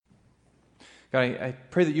God, I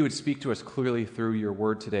pray that you would speak to us clearly through your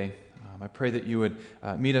word today. I pray that you would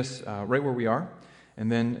meet us right where we are, and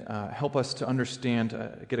then help us to understand,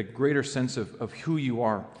 get a greater sense of who you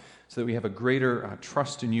are, so that we have a greater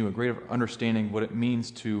trust in you, a greater understanding of what it means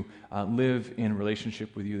to live in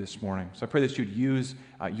relationship with you this morning. So I pray that you'd use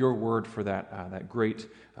your word for that great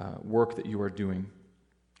work that you are doing.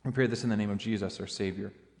 We pray this in the name of Jesus, our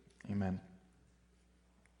Savior. Amen.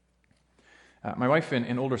 My wife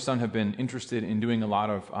and older son have been interested in doing a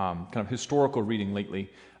lot of kind of historical reading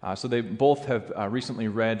lately. So they both have recently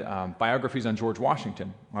read biographies on George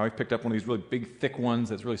Washington. My wife picked up one of these really big, thick ones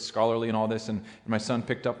that's really scholarly and all this, and my son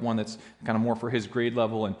picked up one that's kind of more for his grade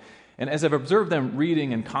level. And as I've observed them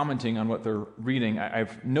reading and commenting on what they're reading,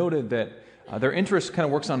 I've noted that their interest kind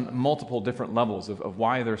of works on multiple different levels of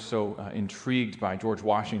why they're so intrigued by George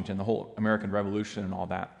Washington, the whole American Revolution and all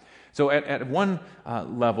that. So at one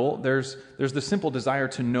level, there's the simple desire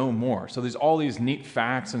to know more. So there's all these neat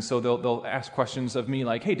facts, and so they'll ask questions of me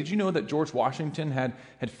like, hey, did you know that George Washington had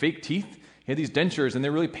fake teeth? He had these dentures, and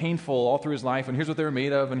they're really painful all through his life, and here's what they were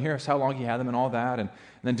made of, and here's how long he had them, and all that. And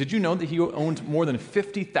then did you know that he owned more than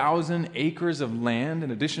 50,000 acres of land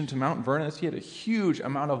in addition to Mount Vernon? He had a huge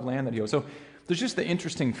amount of land that he owned. So there's just the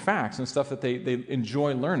interesting facts and stuff that they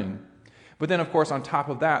enjoy learning. But then, of course, on top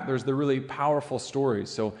of that, there's the really powerful stories.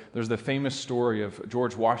 So there's the famous story of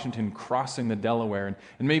George Washington crossing the Delaware.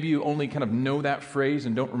 And maybe you only kind of know that phrase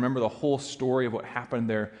and don't remember the whole story of what happened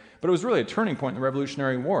there. But it was really a turning point in the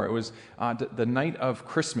Revolutionary War. It was the night of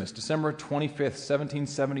Christmas, December 25th,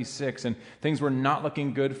 1776, and things were not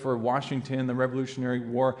looking good for Washington, the Revolutionary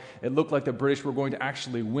War. It looked like the British were going to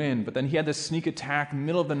actually win. But then he had this sneak attack,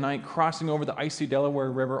 middle of the night, crossing over the icy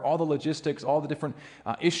Delaware River, all the logistics, all the different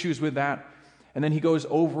issues with that. And then he goes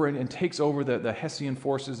over and takes over the Hessian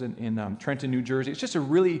forces in Trenton, New Jersey. It's just a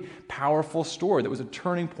really powerful story that was a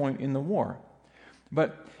turning point in the war.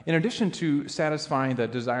 But in addition to satisfying the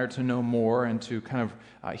desire to know more and to kind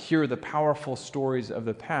of hear the powerful stories of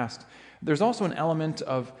the past, there's also an element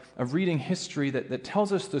of reading history that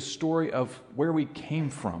tells us the story of where we came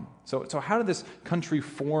from. So how did this country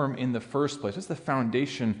form in the first place? What's the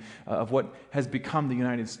foundation of what has become the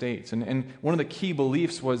United States? And one of the key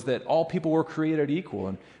beliefs was that all people were created equal.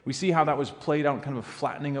 And we see how that was played out in kind of a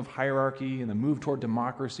flattening of hierarchy and the move toward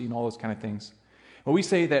democracy and all those kind of things. Well, we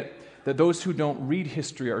say that those who don't read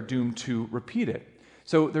history are doomed to repeat it.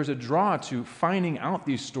 So there's a draw to finding out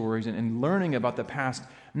these stories and learning about the past,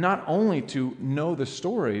 not only to know the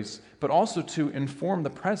stories, but also to inform the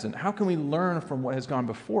present. How can we learn from what has gone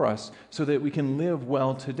before us so that we can live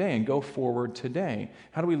well today and go forward today?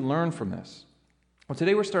 How do we learn from this? Well,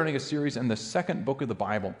 today we're starting a series in the second book of the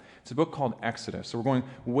Bible. It's a book called Exodus. So we're going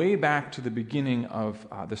way back to the beginning of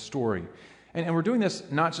the story. And we're doing this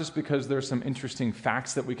not just because there's some interesting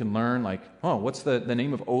facts that we can learn, like, oh, what's the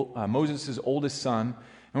name of Moses' oldest son?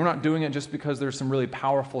 And we're not doing it just because there's some really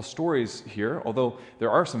powerful stories here, although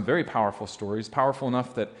there are some very powerful stories, powerful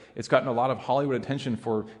enough that it's gotten a lot of Hollywood attention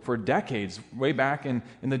for decades, way back in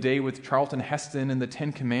the day with Charlton Heston and the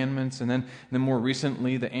Ten Commandments, and then more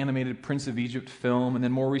recently the animated Prince of Egypt film, and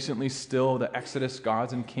then more recently still the Exodus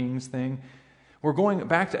Gods and Kings thing. We're going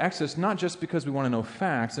back to Exodus not just because we want to know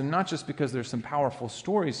facts and not just because there's some powerful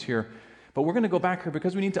stories here, but we're going to go back here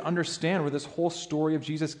because we need to understand where this whole story of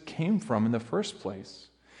Jesus came from in the first place.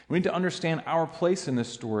 We need to understand our place in this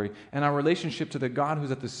story and our relationship to the God who's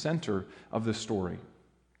at the center of the story.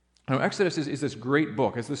 Now, Exodus is this great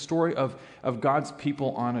book. It's the story of God's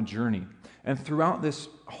people on a journey. And throughout this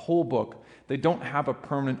whole book, they don't have a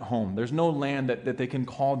permanent home. There's no land that they can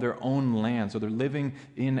call their own land, so they're living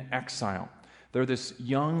in exile. They're this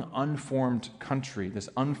young, unformed country, this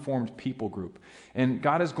unformed people group. And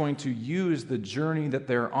God is going to use the journey that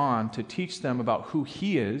they're on to teach them about who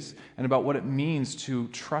He is and about what it means to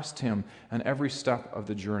trust Him on every step of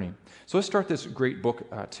the journey. So let's start this great book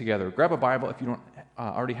together. Grab a Bible if you don't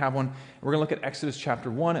already have one. We're going to look at Exodus chapter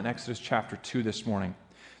 1 and Exodus chapter 2 this morning.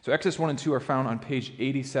 So Exodus 1 and 2 are found on page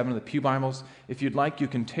 87 of the Pew Bibles. If you'd like, you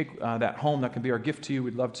can take that home. That can be our gift to you.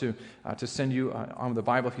 We'd love to send you on the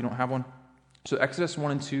Bible if you don't have one. So Exodus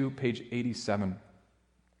 1 and 2, page 87.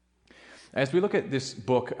 As we look at this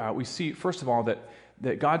book, we see, first of all,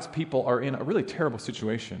 that God's people are in a really terrible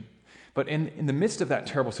situation. But in the midst of that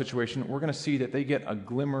terrible situation, we're going to see that they get a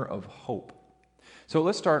glimmer of hope. So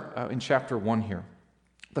let's start in chapter 1 here.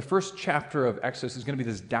 The first chapter of Exodus is going to be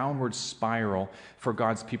this downward spiral for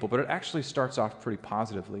God's people, but it actually starts off pretty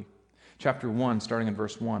positively. Chapter 1, starting in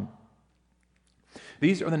verse 1.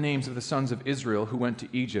 These are the names of the sons of Israel who went to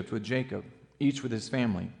Egypt with Jacob, each with his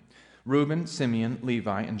family: Reuben, Simeon,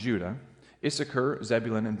 Levi, and Judah. Issachar,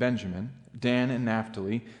 Zebulun, and Benjamin, Dan and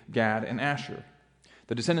Naphtali, Gad and Asher.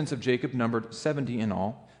 The descendants of Jacob numbered 70 in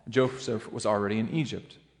all. Joseph was already in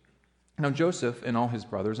Egypt. Now Joseph and all his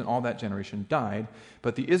brothers and all that generation died,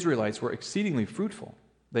 but the Israelites were exceedingly fruitful.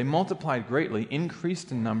 They multiplied greatly,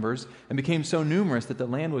 increased in numbers, and became so numerous that the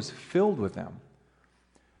land was filled with them.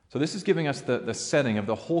 So this is giving us the setting of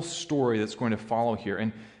the whole story that's going to follow here.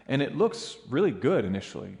 And it looks really good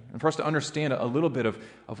initially. And for us to understand a little bit of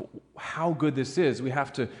how good this is, we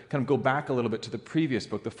have to kind of go back a little bit to the previous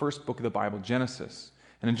book, the first book of the Bible, Genesis.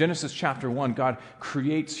 And in Genesis chapter 1, God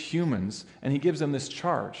creates humans, and he gives them this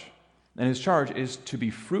charge. And his charge is to be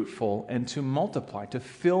fruitful and to multiply, to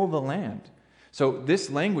fill the land. So this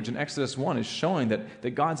language in Exodus 1 is showing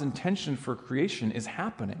that God's intention for creation is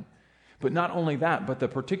happening. But not only that, but the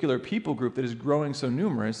particular people group that is growing so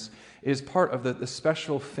numerous is part of the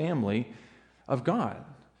special family of God.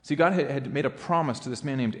 See, God had made a promise to this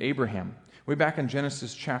man named Abraham. Way back in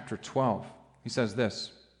Genesis chapter 12, he says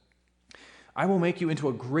this, I will make you into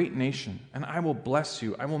a great nation, and I will bless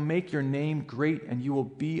you. I will make your name great, and you will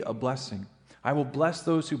be a blessing. I will bless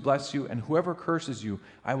those who bless you, and whoever curses you,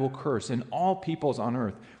 I will curse, and all peoples on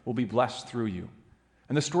earth will be blessed through you.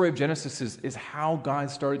 And the story of Genesis is how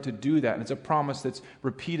God started to do that. And it's a promise that's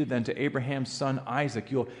repeated then to Abraham's son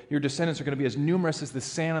Isaac. Your descendants are going to be as numerous as the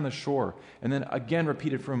sand on the shore. And then again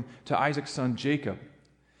repeated to Isaac's son Jacob.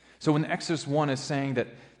 So when Exodus 1 is saying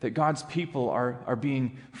that God's people are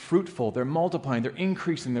being fruitful, they're multiplying, they're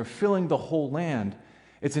increasing, they're filling the whole land,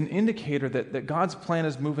 it's an indicator that God's plan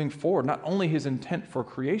is moving forward. Not only his intent for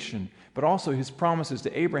creation, but also his promises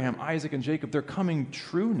to Abraham, Isaac, and Jacob, they're coming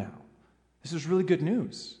true now. This is really good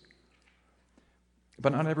news.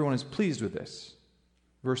 But not everyone is pleased with this.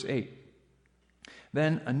 Verse 8.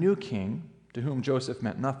 Then a new king, to whom Joseph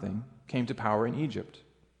meant nothing, came to power in Egypt.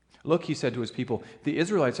 Look, he said to his people, the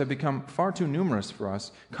Israelites have become far too numerous for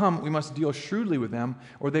us. Come, we must deal shrewdly with them,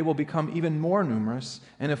 or they will become even more numerous,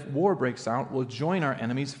 and if war breaks out, we'll join our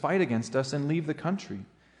enemies, fight against us, and leave the country.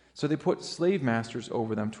 So they put slave masters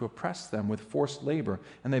over them to oppress them with forced labor,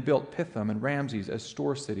 and they built Pithom and Ramses as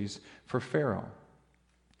store cities for Pharaoh.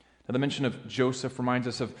 Now, the mention of Joseph reminds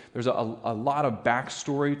us of there's a lot of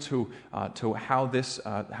backstory to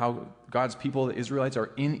how God's people, the Israelites,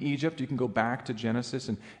 are in Egypt. You can go back to Genesis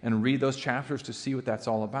and read those chapters to see what that's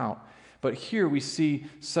all about. But here we see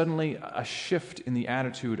suddenly a shift in the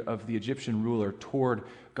attitude of the Egyptian ruler toward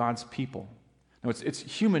God's people. Now, it's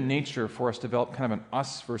human nature for us to develop kind of an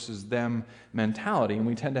us versus them mentality, and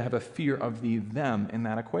we tend to have a fear of the them in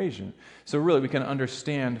that equation. So really, we can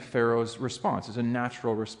understand Pharaoh's response. It's a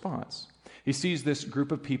natural response. He sees this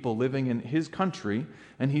group of people living in his country,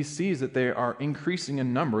 and he sees that they are increasing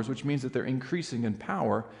in numbers, which means that they're increasing in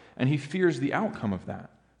power, and he fears the outcome of that.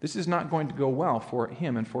 This is not going to go well for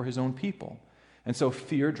him and for his own people. And so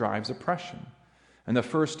fear drives oppression. And the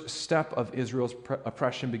first step of Israel's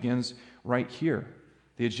oppression begins right here.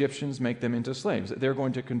 The Egyptians make them into slaves. They're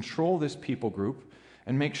going to control this people group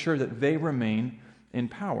and make sure that they remain in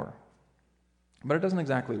power. But it doesn't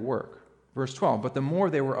exactly work. Verse 12, but the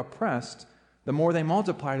more they were oppressed, the more they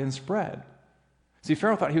multiplied and spread. See,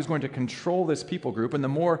 Pharaoh thought he was going to control this people group, and the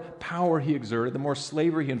more power he exerted, the more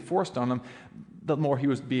slavery he enforced on them, the more he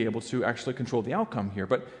would be able to actually control the outcome here.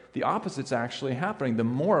 But the opposite's actually happening. The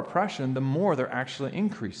more oppression, the more they're actually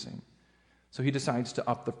increasing. So he decides to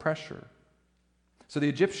up the pressure. So the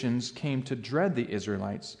Egyptians came to dread the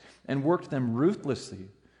Israelites and worked them ruthlessly.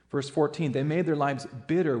 Verse 14, they made their lives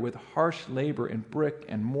bitter with harsh labor in brick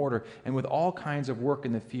and mortar and with all kinds of work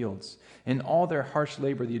in the fields. In all their harsh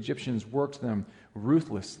labor, the Egyptians worked them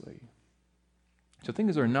ruthlessly. So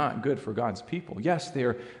things are not good for God's people. Yes, they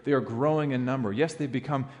are growing in number. Yes, they've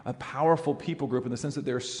become a powerful people group in the sense that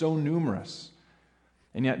they're so numerous.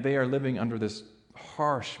 And yet they are living under this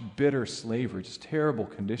harsh, bitter slavery, just terrible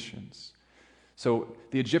conditions. So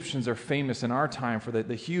the Egyptians are famous in our time for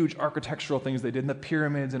the huge architectural things they did in the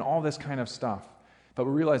pyramids and all this kind of stuff. But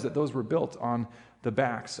we realize that those were built on the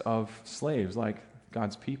backs of slaves like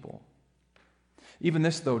God's people. Even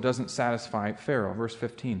this, though, doesn't satisfy Pharaoh. Verse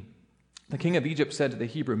 15. The king of Egypt said to the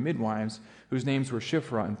Hebrew midwives, whose names were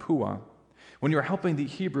Shiphrah and Puah, when you are helping the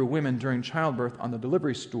Hebrew women during childbirth on the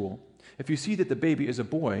delivery stool, if you see that the baby is a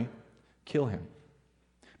boy, kill him.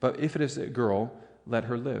 But if it is a girl, let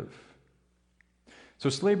her live. So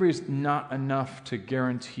slavery is not enough to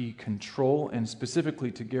guarantee control and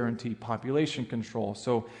specifically to guarantee population control.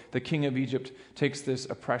 So the king of Egypt takes this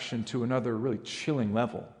oppression to another really chilling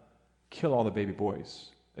level. Kill all the baby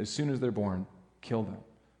boys. As soon as they're born, kill them.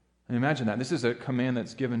 And imagine that. This is a command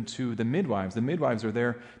that's given to the midwives. The midwives are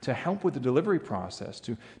there to help with the delivery process,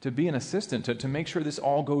 to be an assistant, to make sure this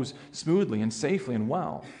all goes smoothly and safely and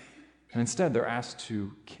well. And instead, they're asked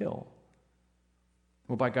to kill.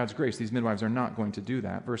 Well, by God's grace, these midwives are not going to do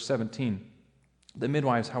that. Verse 17, the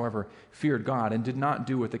midwives, however, feared God and did not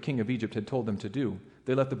do what the king of Egypt had told them to do.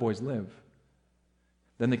 They let the boys live.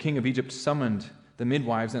 Then the king of Egypt summoned the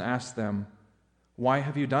midwives and asked them, "Why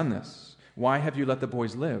have you done this? Why have you let the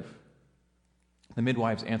boys live?" The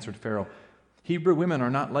midwives answered Pharaoh, "Hebrew women are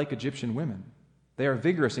not like Egyptian women. They are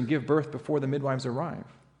vigorous and give birth before the midwives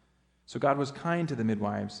arrive." So God was kind to the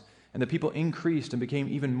midwives, and the people increased and became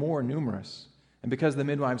even more numerous. And because the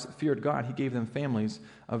midwives feared God, he gave them families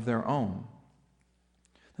of their own.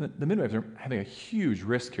 The midwives are having a huge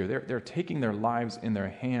risk here. They're taking their lives in their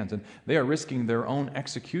hands, and they are risking their own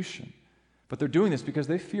execution. But they're doing this because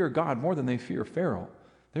they fear God more than they fear Pharaoh.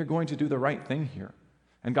 They're going to do the right thing here.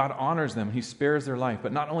 And God honors them. He spares their life.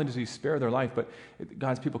 But not only does he spare their life, but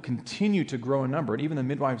God's people continue to grow in number. And even the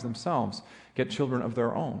midwives themselves get children of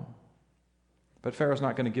their own. But Pharaoh's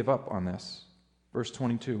not going to give up on this. Verse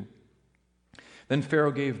 22. Then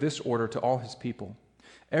Pharaoh gave this order to all his people: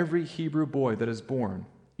 "Every Hebrew boy that is born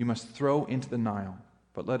you must throw into the Nile,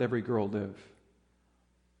 but let every girl live."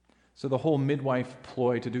 So the whole midwife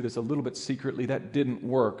ploy to do this a little bit secretly, that didn't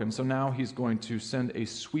work. And so now he's going to send a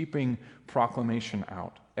sweeping proclamation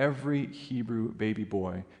out. Every Hebrew baby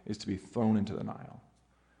boy is to be thrown into the Nile.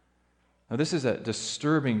 Now this is a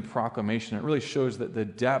disturbing proclamation. It really shows that the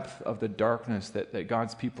depth of the darkness that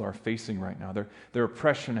God's people are facing right now. Their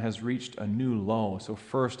oppression has reached a new low. So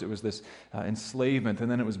first it was this enslavement, and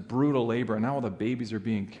then it was brutal labor, and now all the babies are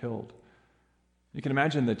being killed. You can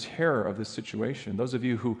imagine the terror of this situation. Those of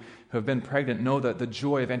you who have been pregnant know that the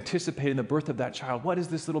joy of anticipating the birth of that child. What is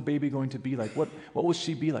this little baby going to be like? What will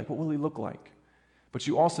she be like? What will he look like? But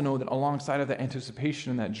you also know that alongside of that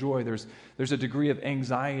anticipation and that joy, there's a degree of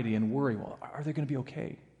anxiety and worry. Well, are they going to be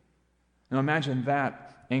okay? Now imagine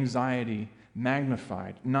that anxiety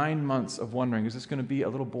magnified. 9 months of wondering, is this going to be a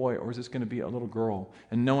little boy or is this going to be a little girl?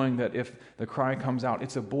 And knowing that if the cry comes out,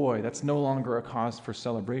 it's a boy, that's no longer a cause for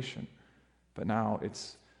celebration. But now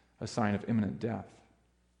it's a sign of imminent death.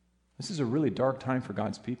 This is a really dark time for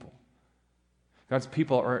God's people. God's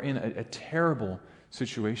people are in a terrible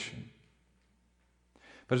situation.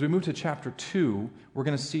 But as we move to chapter 2, we're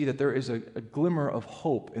going to see that there is a glimmer of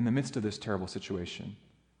hope in the midst of this terrible situation.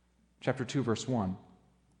 Chapter 2, verse 1.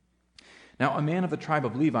 Now a man of the tribe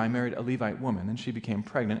of Levi married a Levite woman, and she became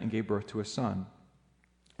pregnant and gave birth to a son.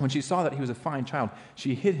 When she saw that he was a fine child,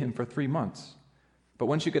 she hid him for 3 months. But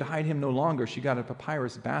when she could hide him no longer, she got a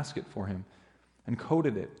papyrus basket for him and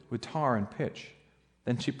coated it with tar and pitch.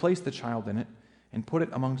 Then she placed the child in it and put it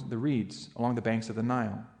among the reeds along the banks of the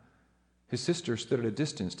Nile. His sister stood at a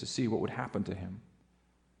distance to see what would happen to him.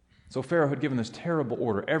 So Pharaoh had given this terrible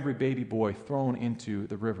order: every baby boy thrown into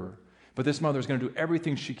the river. But this mother is going to do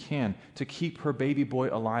everything she can to keep her baby boy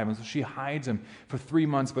alive. And so she hides him for 3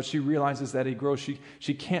 months, but she realizes that he grows.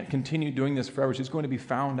 She can't continue doing this forever. She's going to be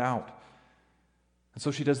found out. And so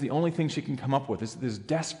she does the only thing she can come up with, this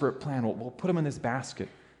desperate plan. We'll put him in this basket.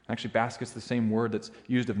 Actually, basket's the same word that's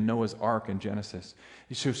used of Noah's Ark in Genesis.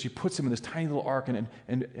 So she puts him in this tiny little ark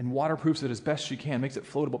and waterproofs it as best she can, makes it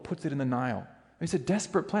floatable, puts it in the Nile. It's a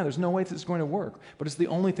desperate plan. There's no way this is going to work. But it's the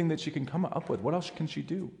only thing that she can come up with. What else can she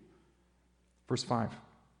do? Verse 5.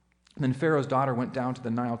 Then Pharaoh's daughter went down to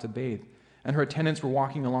the Nile to bathe, and her attendants were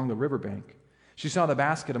walking along the riverbank. She saw the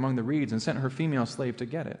basket among the reeds and sent her female slave to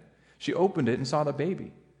get it. She opened it and saw the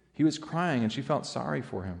baby. He was crying, and she felt sorry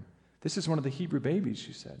for him. "This is one of the Hebrew babies,"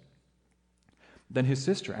 she said. Then his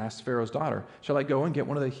sister asked Pharaoh's daughter, "Shall I go and get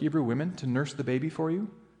one of the Hebrew women to nurse the baby for you?"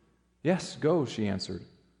 "Yes, go," she answered.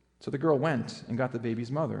 So the girl went and got the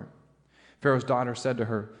baby's mother. Pharaoh's daughter said to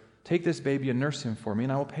her, "Take this baby and nurse him for me,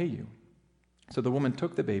 and I will pay you." So the woman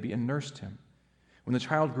took the baby and nursed him. When the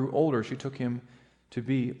child grew older, she took him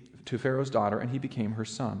to Pharaoh's daughter, and he became her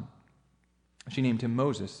son. She named him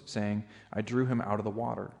Moses, saying, "I drew him out of the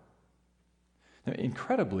water." Now,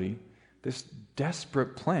 incredibly, this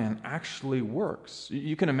desperate plan actually works.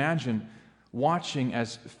 You can imagine watching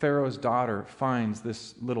as Pharaoh's daughter finds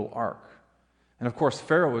this little ark. And of course,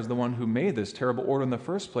 Pharaoh is the one who made this terrible order in the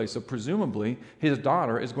first place, so presumably his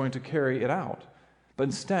daughter is going to carry it out. But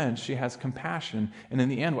instead, she has compassion, and in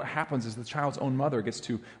the end, what happens is the child's own mother gets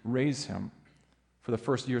to raise him for the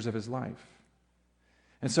first years of his life.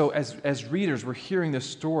 And so as readers, we're hearing this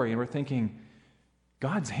story and we're thinking,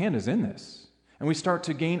 God's hand is in this. And we start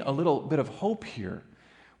to gain a little bit of hope here.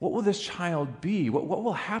 What will this child be? What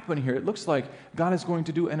will happen here? It looks like God is going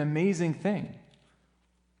to do an amazing thing.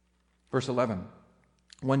 Verse 11.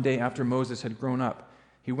 One day after Moses had grown up,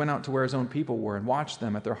 he went out to where his own people were and watched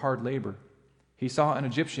them at their hard labor. He saw an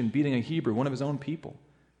Egyptian beating a Hebrew, one of his own people.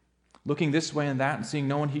 Looking this way and that and seeing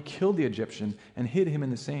no one, he killed the Egyptian and hid him in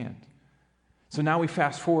the sand. So now we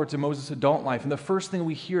fast forward to Moses' adult life, and the first thing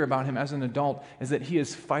we hear about him as an adult is that he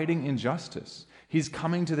is fighting injustice. He's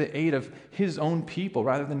coming to the aid of his own people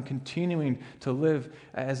rather than continuing to live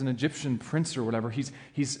as an Egyptian prince or whatever. He's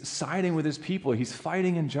siding with his people. He's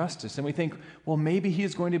fighting injustice. And we think, well, maybe he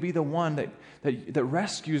is going to be the one that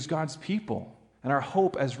rescues God's people. And our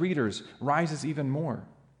hope as readers rises even more.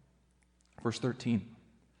 Verse 13.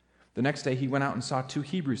 The next day he went out and saw two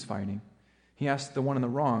Hebrews fighting. He asked the one in the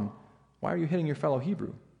wrong, "Why are you hitting your fellow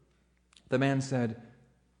Hebrew?" The man said,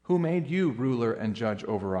 "Who made you ruler and judge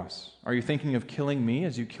over us? Are you thinking of killing me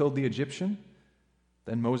as you killed the Egyptian?"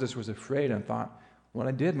 Then Moses was afraid and thought, "What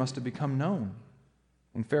I did must have become known."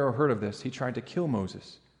 When Pharaoh heard of this, he tried to kill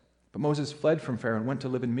Moses. But Moses fled from Pharaoh and went to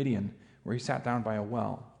live in Midian, where he sat down by a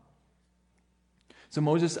well. So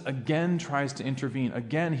Moses again tries to intervene.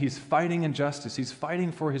 Again, he's fighting injustice. He's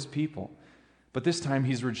fighting for his people. But this time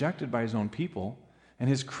he's rejected by his own people, and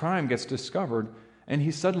his crime gets discovered, and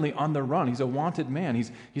he's suddenly on the run. He's a wanted man.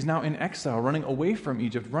 He's now in exile, running away from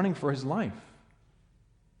Egypt, running for his life.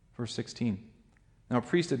 Verse 16. Now a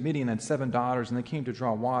priest of Midian had 7 daughters, and they came to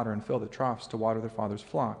draw water and fill the troughs to water their father's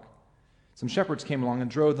flock. Some shepherds came along and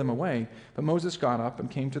drove them away, but Moses got up and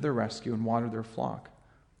came to their rescue and watered their flock.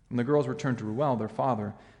 When the girls returned to Reuel, their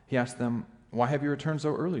father, he asked them, "Why have you returned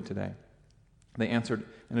so early today?" They answered,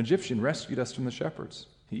 "An Egyptian rescued us from the shepherds.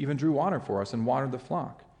 He even drew water for us and watered the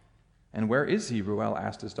flock." "And where is he?" Reuel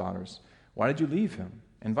asked his daughters. "Why did you leave him?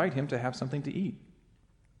 Invite him to have something to eat."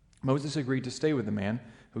 Moses agreed to stay with the man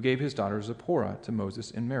who gave his daughter Zipporah to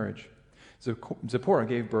Moses in marriage. Zipporah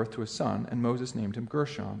gave birth to a son, and Moses named him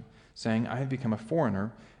Gershom, saying, "I have become a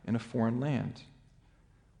foreigner in a foreign land."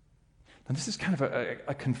 Now, this is kind of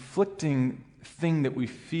a conflicting thing that we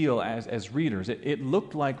feel as readers. It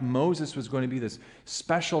looked like Moses was going to be this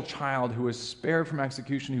special child who was spared from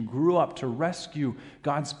execution, who grew up to rescue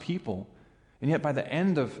God's people. And yet by the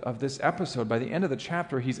end of this episode, by the end of the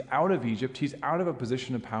chapter, he's out of Egypt. He's out of a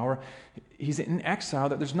position of power. He's in exile,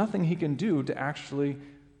 that there's nothing he can do to actually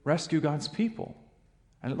rescue God's people.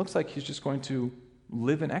 And it looks like he's just going to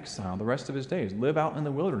live in exile the rest of his days, live out in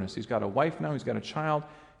the wilderness. He's got a wife now. He's got a child.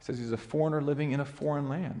 He says he's a foreigner living in a foreign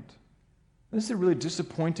land. This is a really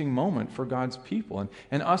disappointing moment for God's people.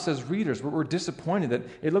 And us as readers, we're disappointed that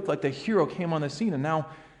it looked like the hero came on the scene and now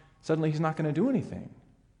suddenly he's not going to do anything.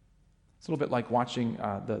 It's a little bit like watching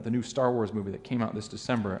the new Star Wars movie that came out this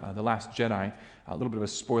December, The Last Jedi. A little bit of a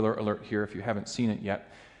spoiler alert here if you haven't seen it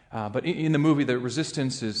yet. But in the movie, the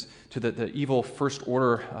resistance is to the evil First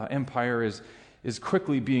Order empire is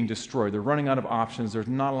quickly being destroyed. They're running out of options. There's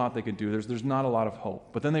not a lot they could do. There's not a lot of hope.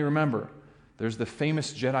 But then they remember, there's the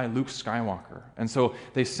famous Jedi Luke Skywalker. And so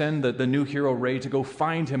they send the new hero Rey to go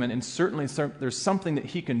find him, and certainly there's something that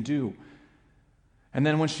he can do. And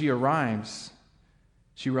then when she arrives,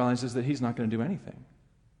 she realizes that he's not going to do anything.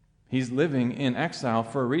 He's living in exile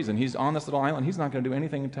for a reason. He's on this little island. He's not going to do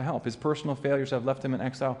anything to help. His personal failures have left him in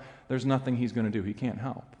exile. There's nothing he's going to do. He can't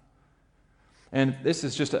help. And this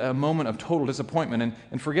is just a moment of total disappointment.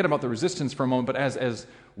 And forget about the resistance for a moment, but as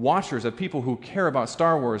watchers, as people who care about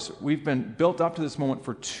Star Wars, we've been built up to this moment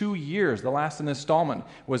for 2 years. The last installment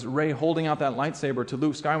was Rey holding out that lightsaber to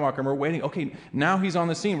Luke Skywalker, and we're waiting. Okay, now he's on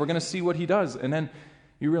the scene. We're going to see what he does. And then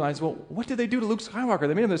you realize, well, what did they do to Luke Skywalker?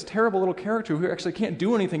 They made him this terrible little character who actually can't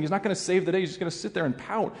do anything. He's not going to save the day. He's just going to sit there and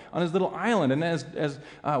pout on his little island. And as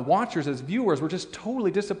watchers, as viewers, we're just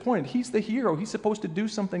totally disappointed. He's the hero. He's supposed to do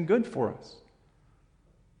something good for us.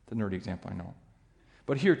 The nerdy example, I know.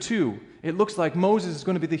 But here, too, it looks like Moses is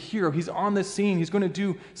going to be the hero. He's on the scene. He's going to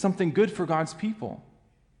do something good for God's people.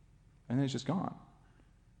 And then he's just gone.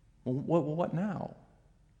 Well, what now?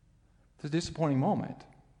 It's a disappointing moment.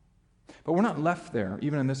 But we're not left there,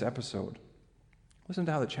 even in this episode. Listen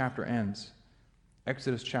to how the chapter ends.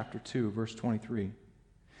 Exodus chapter 2, verse 23.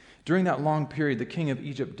 During that long period, the king of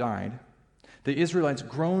Egypt died. The Israelites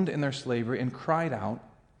groaned in their slavery and cried out,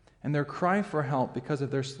 and their cry for help because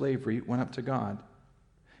of their slavery went up to God.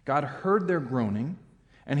 God heard their groaning,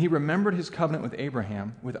 and he remembered his covenant with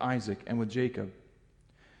Abraham, with Isaac, and with Jacob.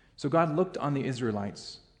 So God looked on the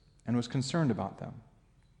Israelites and was concerned about them.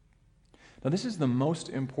 Now, this is the most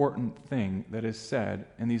important thing that is said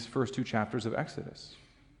in these first 2 chapters of Exodus.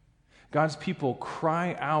 God's people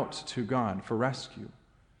cry out to God for rescue,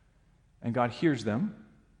 and God hears them,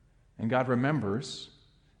 and God remembers,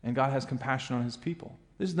 and God has compassion on his people.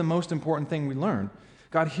 This is the most important thing we learn.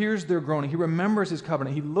 God hears their groaning. He remembers his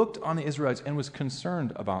covenant. He looked on the Israelites and was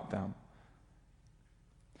concerned about them.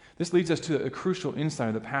 This leads us to a crucial insight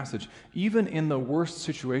of the passage. Even in the worst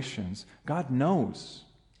situations, God knows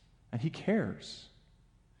and he cares.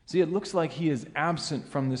 See, it looks like he is absent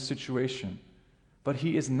from this situation, but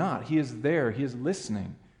he is not. He is there. He is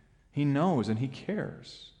listening. He knows and he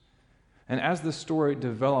cares. And as the story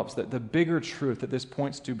develops, that the bigger truth that this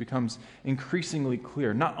points to becomes increasingly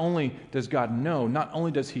clear. Not only does God know, not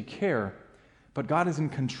only does he care, but God is in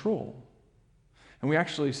control. And we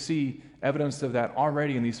actually see evidence of that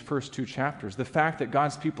already in these first two chapters. The fact that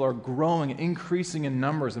God's people are growing, increasing in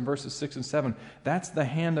numbers in verses 6 and 7, that's the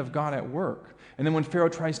hand of God at work. And then when Pharaoh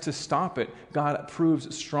tries to stop it, God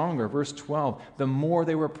proves stronger. Verse 12, the more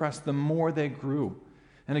they were oppressed, the more they grew.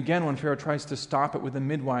 And again, when Pharaoh tries to stop it with the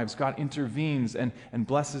midwives, God intervenes and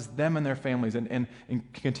blesses them and their families and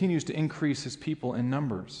continues to increase his people in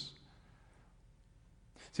numbers.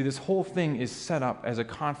 See, this whole thing is set up as a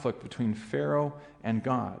conflict between Pharaoh and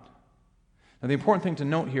God. Now, the important thing to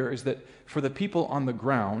note here is that for the people on the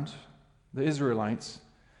ground, the Israelites,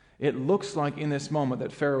 it looks like in this moment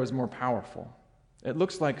that Pharaoh is more powerful. It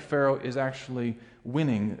looks like Pharaoh is actually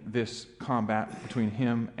winning this combat between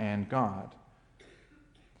him and God.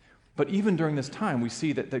 But even during this time, we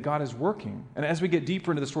see that God is working. And as we get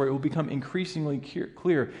deeper into the story, it will become increasingly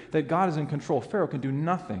clear that God is in control. Pharaoh can do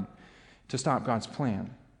nothing to stop God's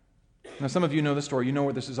plan. Now, some of you know the story. You know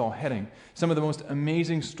where this is all heading. Some of the most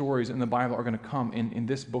amazing stories in the Bible are going to come in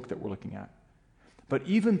this book that we're looking at. But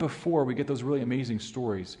even before we get those really amazing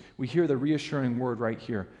stories, we hear the reassuring word right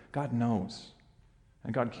here. God knows,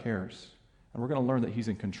 and God cares. And we're going to learn that he's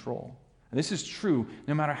in control. And this is true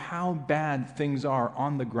no matter how bad things are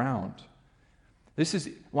on the ground. This is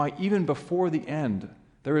why even before the end,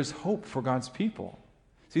 there is hope for God's people.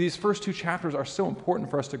 See, these first two chapters are so important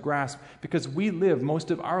for us to grasp because we live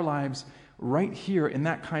most of our lives right here in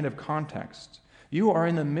that kind of context. You are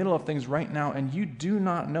in the middle of things right now, and you do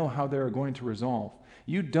not know how they're going to resolve.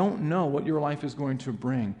 You don't know what your life is going to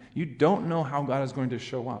bring. You don't know how God is going to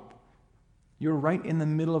show up. You're right in the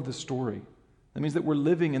middle of the story. That means that we're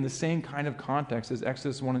living in the same kind of context as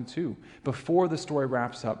Exodus 1 and 2. Before the story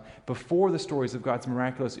wraps up, before the stories of God's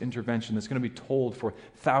miraculous intervention that's going to be told for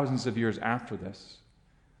thousands of years after this.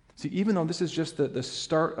 See, even though this is just the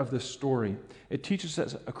start of the story, it teaches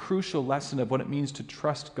us a crucial lesson of what it means to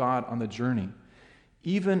trust God on the journey.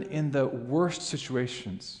 Even in the worst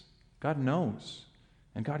situations, God knows,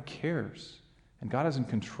 and God cares, and God is in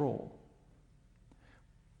control.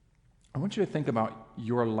 I want you to think about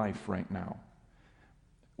your life right now.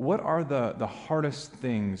 What are the hardest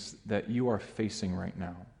things that you are facing right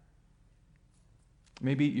now?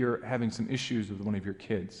 Maybe you're having some issues with one of your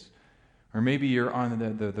kids. Or maybe you're on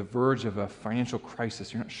the verge of a financial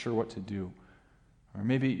crisis. You're not sure what to do. Or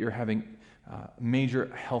maybe you're having major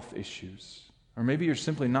health issues. Or maybe you're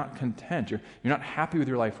simply not content. You're not happy with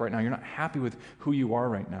your life right now. You're not happy with who you are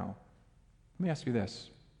right now. Let me ask you this.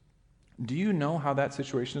 Do you know how that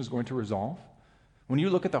situation is going to resolve? When you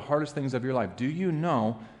look at the hardest things of your life, do you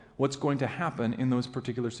know what's going to happen in those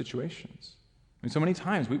particular situations? I mean, so many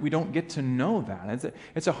times we don't get to know that.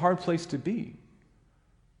 It's a hard place to be.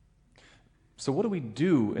 So what do we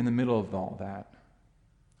do in the middle of all that?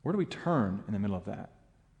 Where do we turn in the middle of that?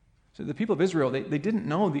 So the people of Israel, they didn't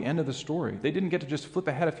know the end of the story. They didn't get to just flip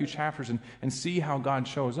ahead a few chapters and see how God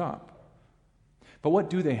shows up. But what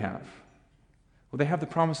do they have? Well, they have the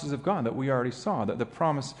promises of God that we already saw, that the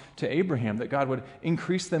promise to Abraham that God would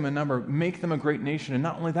increase them in number, make them a great nation, and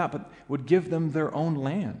not only that, but would give them their own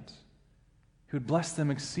land. He would bless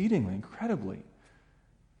them exceedingly, incredibly.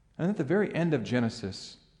 And at the very end of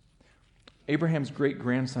Genesis, Abraham's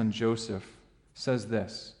great-grandson Joseph says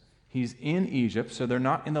this. He's in Egypt, so they're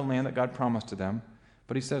not in the land that God promised to them,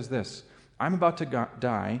 but he says this, I'm about to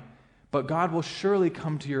die, but God will surely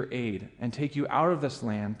come to your aid and take you out of this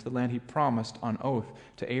land to the land he promised on oath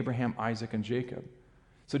to Abraham, Isaac, and Jacob.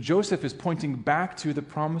 So Joseph is pointing back to the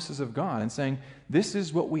promises of God and saying, this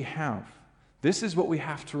is what we have. This is what we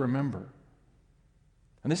have to remember.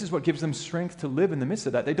 And this is what gives them strength to live in the midst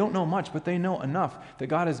of that. They don't know much, but they know enough that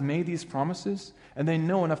God has made these promises, and they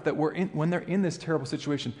know enough that when they're in this terrible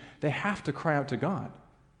situation, they have to cry out to God.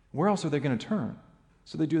 Where else are they going to turn?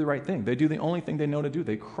 So they do the right thing. They do the only thing they know to do.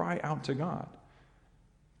 They cry out to God.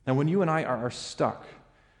 Now, when you and I are stuck,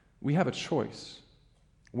 we have a choice.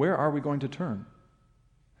 Where are we going to turn?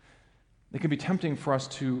 It can be tempting for us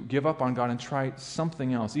to give up on God and try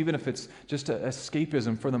something else, even if it's just an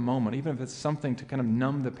escapism for the moment, even if it's something to kind of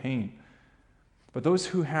numb the pain. But those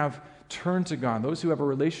who have turned to God, those who have a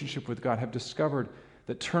relationship with God, have discovered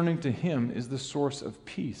that turning to him is the source of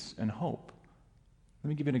peace and hope. Let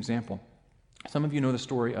me give you an example. Some of you know the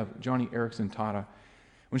story of Johnny Erickson Tata.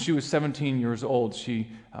 When she was 17 years old, she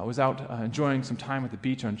was out enjoying some time at the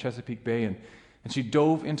beach on Chesapeake Bay, and she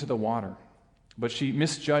dove into the water. But she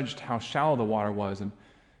misjudged how shallow the water was, and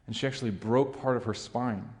she actually broke part of her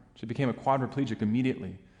spine. She became a quadriplegic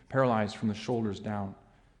immediately, paralyzed from the shoulders down.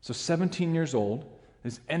 So 17 years old,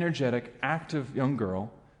 this energetic, active young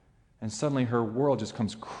girl, and suddenly her world just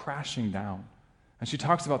comes crashing down. And she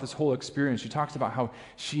talks about this whole experience. She talks about how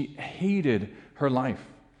she hated her life.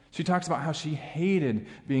 She talks about how she hated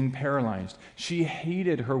being paralyzed. She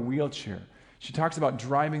hated her wheelchair. She talks about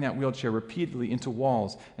driving that wheelchair repeatedly into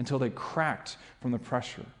walls until they cracked from the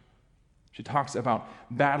pressure. She talks about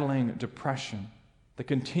battling depression, the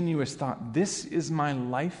continuous thought, this is my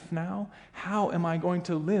life now? How am I going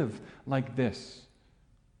to live like this?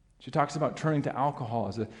 She talks about turning to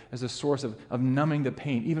alcohol as a source of numbing the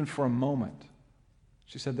pain, even for a moment.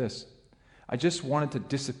 She said this, I just wanted to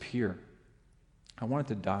disappear. I wanted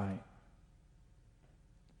to die.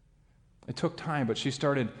 It took time, but she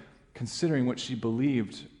started considering what she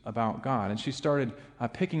believed about God. And she started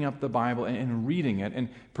picking up the Bible and reading it. And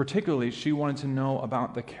particularly, she wanted to know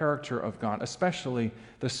about the character of God, especially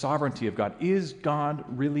the sovereignty of God. Is God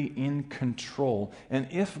really in control? And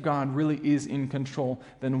if God really is in control,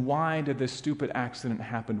 then why did this stupid accident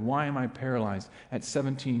happen? Why am I paralyzed at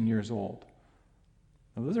 17 years old?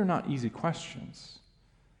 Now, those are not easy questions.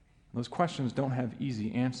 Those questions don't have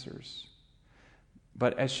easy answers.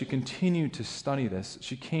 But as she continued to study this,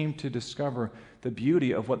 she came to discover the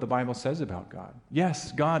beauty of what the Bible says about God.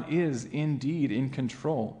 Yes, God is indeed in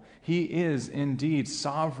control. He is indeed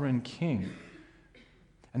sovereign king.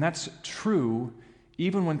 And that's true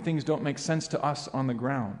even when things don't make sense to us on the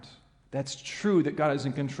ground. That's true that God is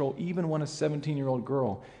in control even when a 17-year-old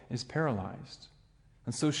girl is paralyzed.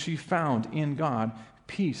 And so she found in God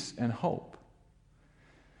peace and hope.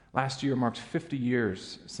 Last year marked 50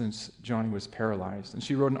 years since Johnny was paralyzed, and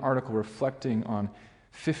she wrote an article reflecting on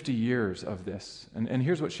 50 years of this. And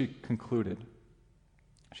here's what she concluded.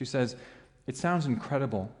 She says, it sounds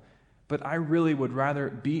incredible, but I really would rather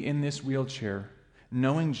be in this wheelchair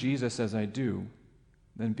knowing Jesus as I do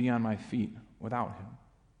than be on my feet without him.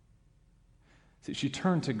 See, she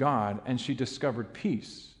turned to God and she discovered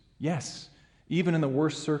peace. Yes, even in the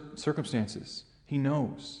worst circumstances, he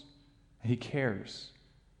knows, he cares,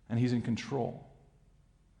 and he's in control.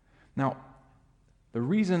 Now, the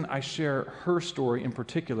reason I share her story in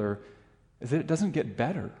particular is that it doesn't get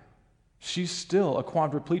better. She's still a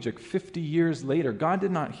quadriplegic 50 years later. God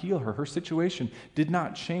did not heal her. Her situation did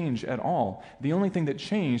not change at all. The only thing that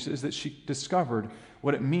changed is that she discovered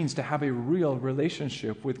what it means to have a real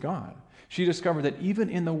relationship with God. She discovered that even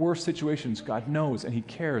in the worst situations, God knows and he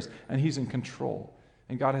cares and he's in control.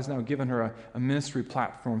 And God has now given her a ministry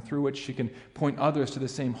platform through which she can point others to the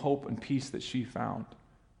same hope and peace that she found.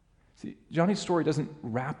 See, Johnny's story doesn't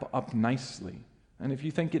wrap up nicely. And if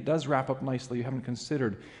you think it does wrap up nicely, you haven't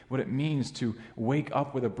considered what it means to wake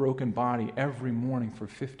up with a broken body every morning for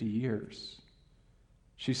 50 years.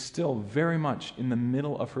 She's still very much in the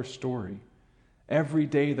middle of her story. Every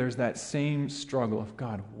day there's that same struggle of,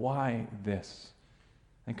 God, why this?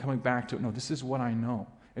 And coming back to it, no, this is what I know.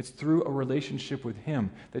 It's through a relationship with him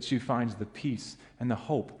that she finds the peace and the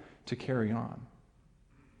hope to carry on.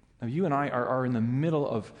 Now, you and I are in the middle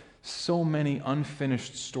of so many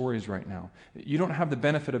unfinished stories right now. You don't have the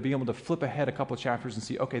benefit of being able to flip ahead a couple chapters and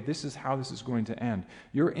see, okay, this is how this is going to end.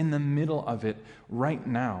 You're in the middle of it right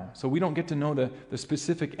now. So we don't get to know the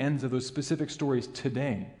specific ends of those specific stories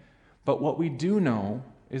today. But what we do know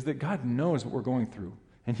is that God knows what we're going through,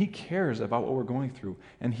 and he cares about what we're going through,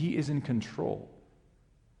 and he is in control.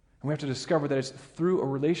 And we have to discover that it's through a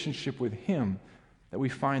relationship with him that we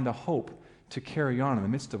find the hope to carry on in the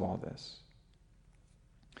midst of all this.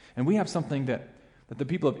 And we have something that the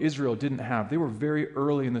people of Israel didn't have. They were very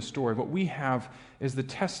early in the story. What we have is the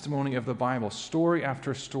testimony of the Bible, story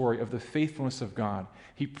after story of the faithfulness of God.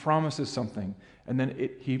 He promises something, and then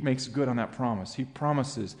he makes good on that promise. He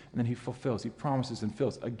promises, and then he fulfills. He promises and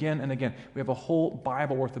fills again and again. We have a whole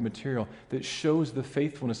Bible worth of material that shows the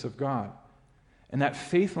faithfulness of God. And that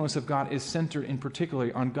faithfulness of God is centered in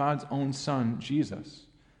particularly on God's own Son, Jesus.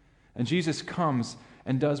 And Jesus comes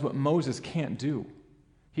and does what Moses can't do.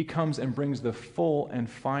 He comes and brings the full and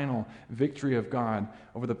final victory of God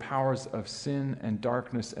over the powers of sin and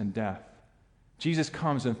darkness and death. Jesus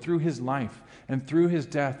comes, and through his life and through his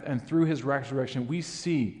death and through his resurrection, we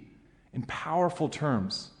see in powerful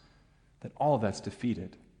terms that all of that's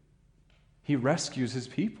defeated. He rescues his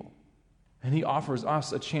people, and he offers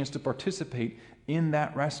us a chance to participate in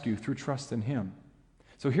that rescue through trust in him.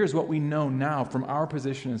 So here's what we know now from our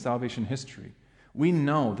position in salvation history. We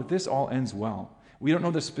know that this all ends well. We don't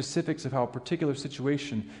know the specifics of how a particular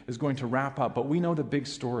situation is going to wrap up, but we know the big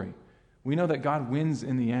story. We know that God wins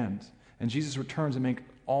in the end, and Jesus returns to make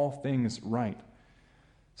all things right.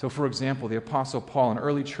 So, for example, the Apostle Paul, an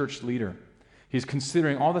early church leader, he's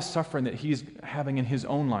considering all the suffering that he's having in his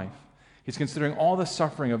own life. He's considering all the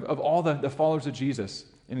suffering of all the followers of Jesus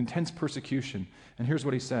in intense persecution. And here's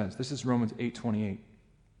what he says. This is Romans 8:28.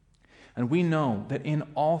 And we know that in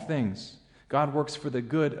all things God works for the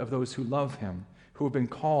good of those who love him, who have been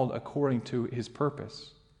called according to his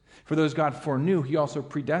purpose. For those God foreknew, he also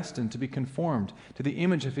predestined to be conformed to the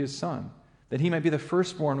image of his Son, that he might be the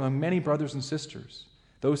firstborn among many brothers and sisters.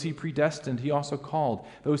 Those he predestined, he also called.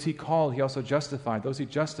 Those he called, he also justified. Those he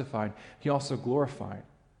justified, he also glorified.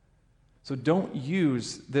 So don't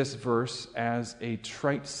use this verse as a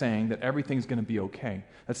trite saying that everything's going to be okay.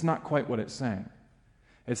 That's not quite what it's saying.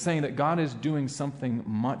 It's saying that God is doing something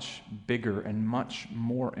much bigger and much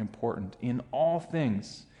more important. In all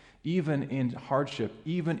things, even in hardship,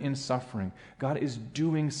 even in suffering, God is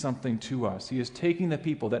doing something to us. He is taking the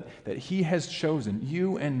people that he has chosen,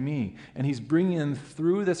 you and me, and he's bringing them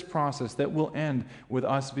through this process that will end with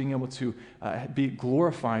us being able to be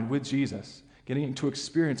glorified with Jesus, getting to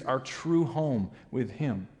experience our true home with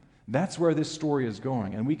him. That's where this story is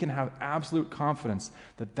going, and we can have absolute confidence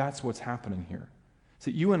that that's what's happening here. So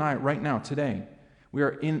you and I, right now, today, we are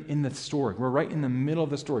in the story. We're right in the middle of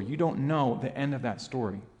the story. You don't know the end of that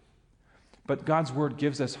story. But God's word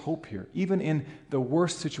gives us hope here. Even in the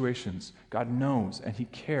worst situations, God knows and he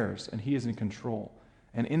cares and he is in control.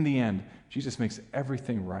 And in the end, Jesus makes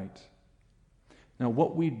everything right. Now,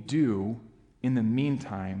 what we do in the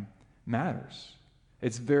meantime matters.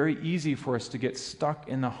 It's very easy for us to get stuck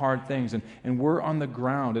in the hard things, and we're on the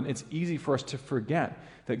ground, and it's easy for us to forget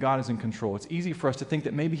that God is in control. It's easy for us to think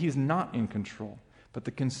that maybe he's not in control. But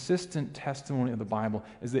the consistent testimony of the Bible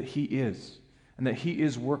is that he is, and that he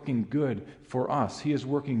is working good for us. He is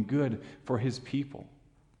working good for his people.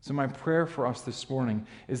 So my prayer for us this morning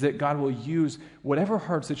is that God will use whatever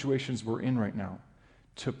hard situations we're in right now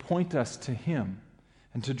to point us to him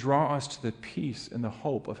and to draw us to the peace and the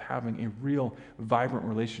hope of having a real, vibrant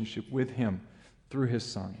relationship with him through his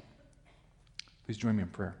Son. Please join me in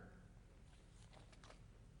prayer.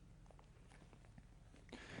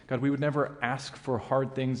 God, we would never ask for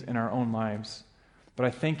hard things in our own lives, but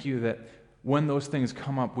I thank you that when those things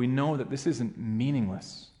come up, we know that this isn't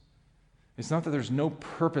meaningless. It's not that there's no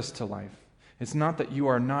purpose to life. It's not that you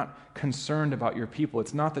are not concerned about your people.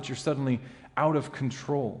 It's not that you're suddenly out of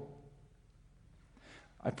control.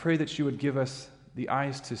 I pray that you would give us the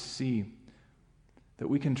eyes to see that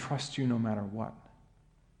we can trust you no matter what.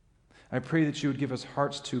 I pray that you would give us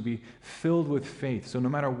hearts to be filled with faith. So no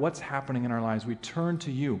matter what's happening in our lives, we turn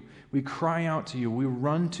to you, we cry out to you, we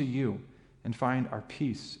run to you, and find our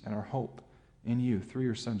peace and our hope in you through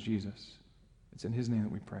your Son, Jesus. It's in his name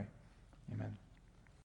that we pray. Amen.